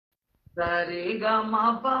Sari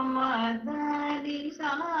gama pama dari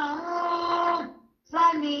sa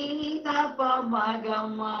sani da pama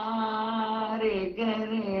gama re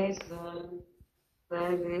gare sa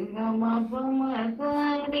sari gama pama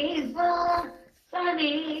dari sa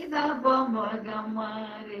sani da pama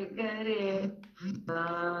gama re gare sa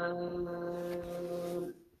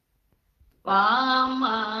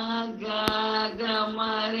pama ga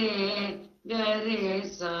gama re gare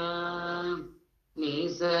sa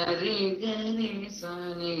ni sa re ga re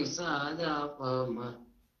sa ni sa da pa ma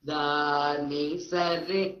da ni sa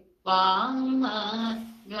re pa ma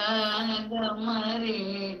ga ga ma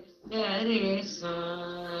re sa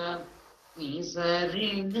ni sa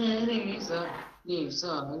re ga re sa ni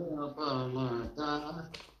sa da pa ma da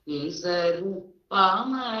ni sa re pa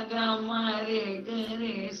ma ga ma re ga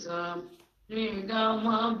re sa re ga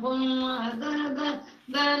ma pa ma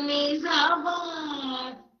da ni sa pa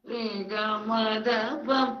re ga ma da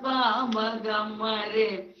pa pa ma ga ma re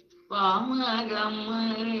pa ma ga ma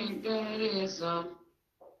re ga re sa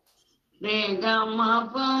re ga ma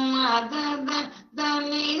pa ma da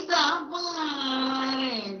ni sa pa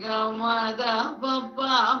re ga ma da pa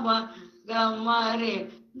pa ma ga ma re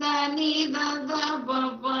da ni da pa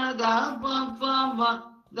pa da pa pa ma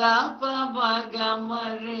da pa pa ga ma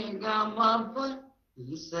re ga ma pa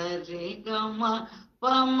ni sa re ga ma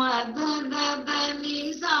pa ma da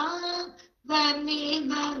ni sa da ni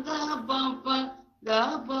da pa pa ga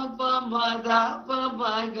pa pa ma da pa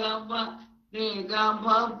pa ga ma re ga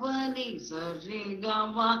ma pa ni sa re ga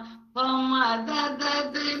ma pa ma da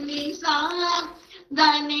ni sa da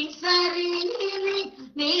ni sa re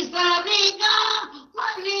ni sa re ga ma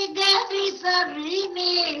re ga ni sa re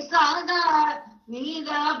ni sa da ni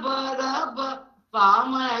da pa pa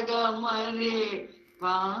ma ga ma re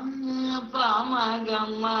pa pa ma ga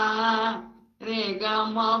ma re ga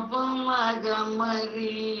ma pa ma ga ma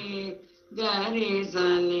re ga re sa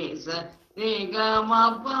ni sa re ga ma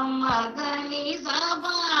pa ma da ni sa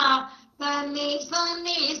pa da ni sa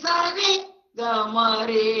re ga ma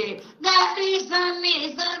re ga re sa ni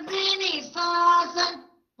sa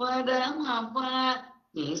pa da ma pa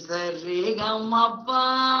ni sa re ga ma pa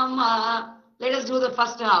ma. Let us do the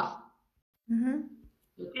first half.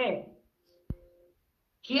 Okay.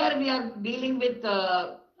 Here we are dealing with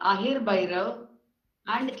Ahir Bhairav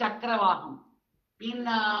and Chakravaham. In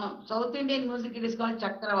South Indian music, it is called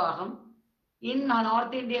Chakravaham. In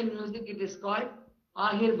North Indian music, it is called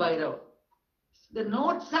Ahir Bhairav. The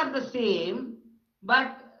notes are the same,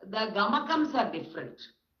 but the gamakams are different.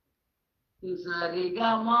 Sari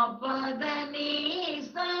gama padani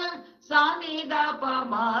sa ni da pa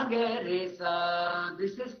ma ga re sa.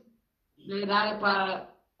 This is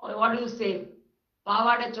what do you say?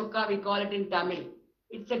 Pavada chokka, we call it in Tamil.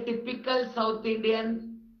 It's a typical South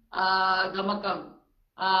Indian gamakam.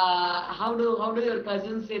 How do your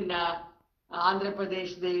cousins in Andhra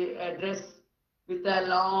Pradesh, they dress with a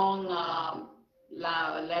long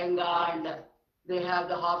lehenga and they have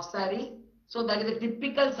the half sari. So that is a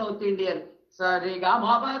typical South Indian. Sari ga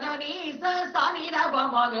ma pa da ni sa ni da pa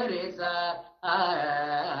ma ga re sa.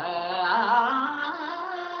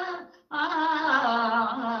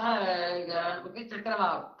 Okay,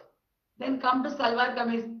 Chakravah. Then come to Salwar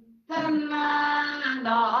Kameez.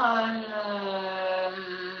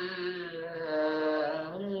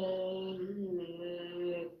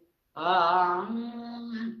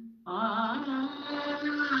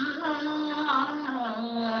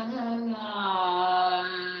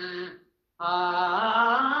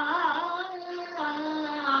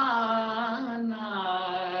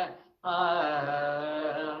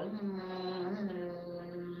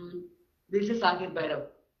 This is Sangeet Bhairav.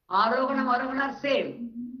 Aroganam, Aroganam are same.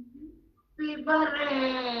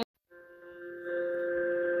 Pibare.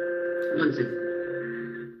 One second.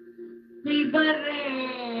 Pibare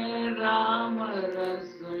Rama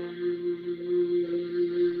rasam.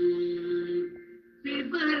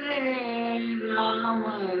 Pibare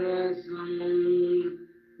Rama rasam.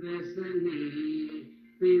 Rasane.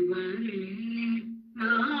 Pibare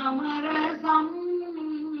Rama rasam.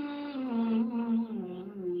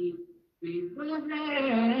 Pibare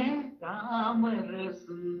Rama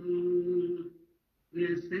rasam.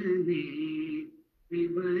 Rasane.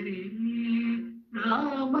 Pibare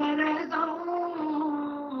Rama rasam.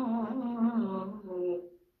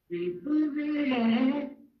 Pibare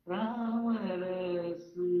Rama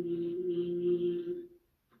rasam.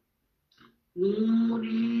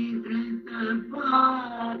 Nuri Krita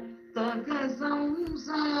Taka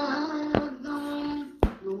Samsadam.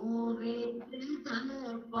 Nuri Krita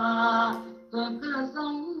Taka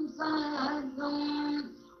Samsadam.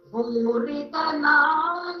 Purita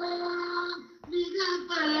Nana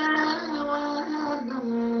Vigapala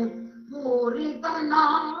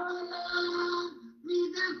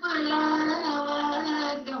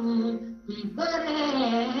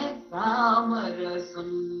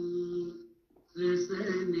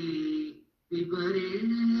पिबरे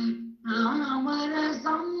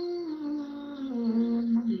रामरसं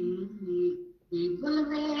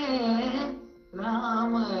पिबरे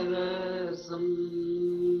रामरसं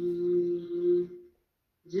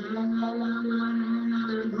जननमरणभय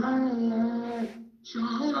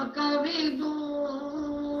शोकविदूरम्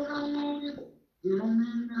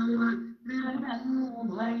जननमरणभय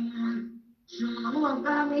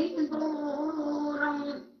शोकविदूरम्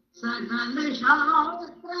सकल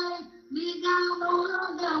शास्त्र निगमोगमसारम्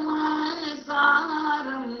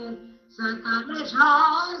सकल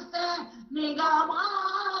शास्त्र निगमागमसारम्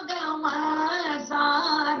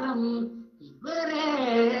पिबरे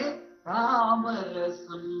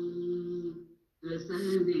रामरसं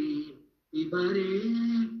रसने पिबरे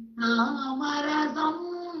रामरसं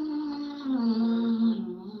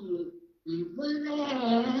पिबरे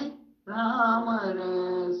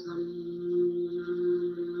रामरसम्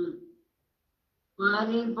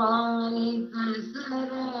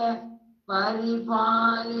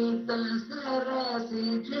परिपालित सरसि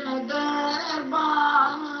जगर्भाण्डं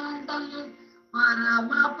परम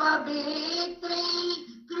पवित्रे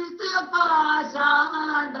कृतपाषाण्डं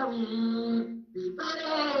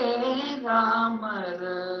पिबरे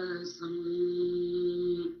रामरसं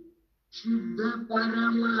शुद्ध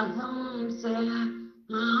परमहंस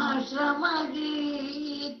आश्रमगीतं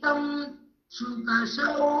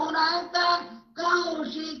शुकशौनक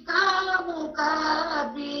कौशिकामुकपीतं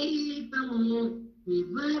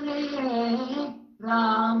पिबरे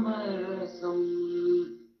रामरसं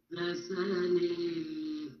रसने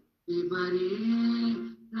पिबरे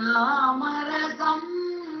रामरसं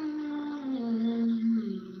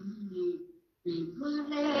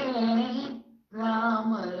पिबरे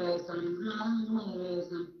रामरसं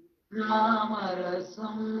रामरसं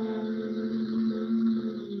रामरसम्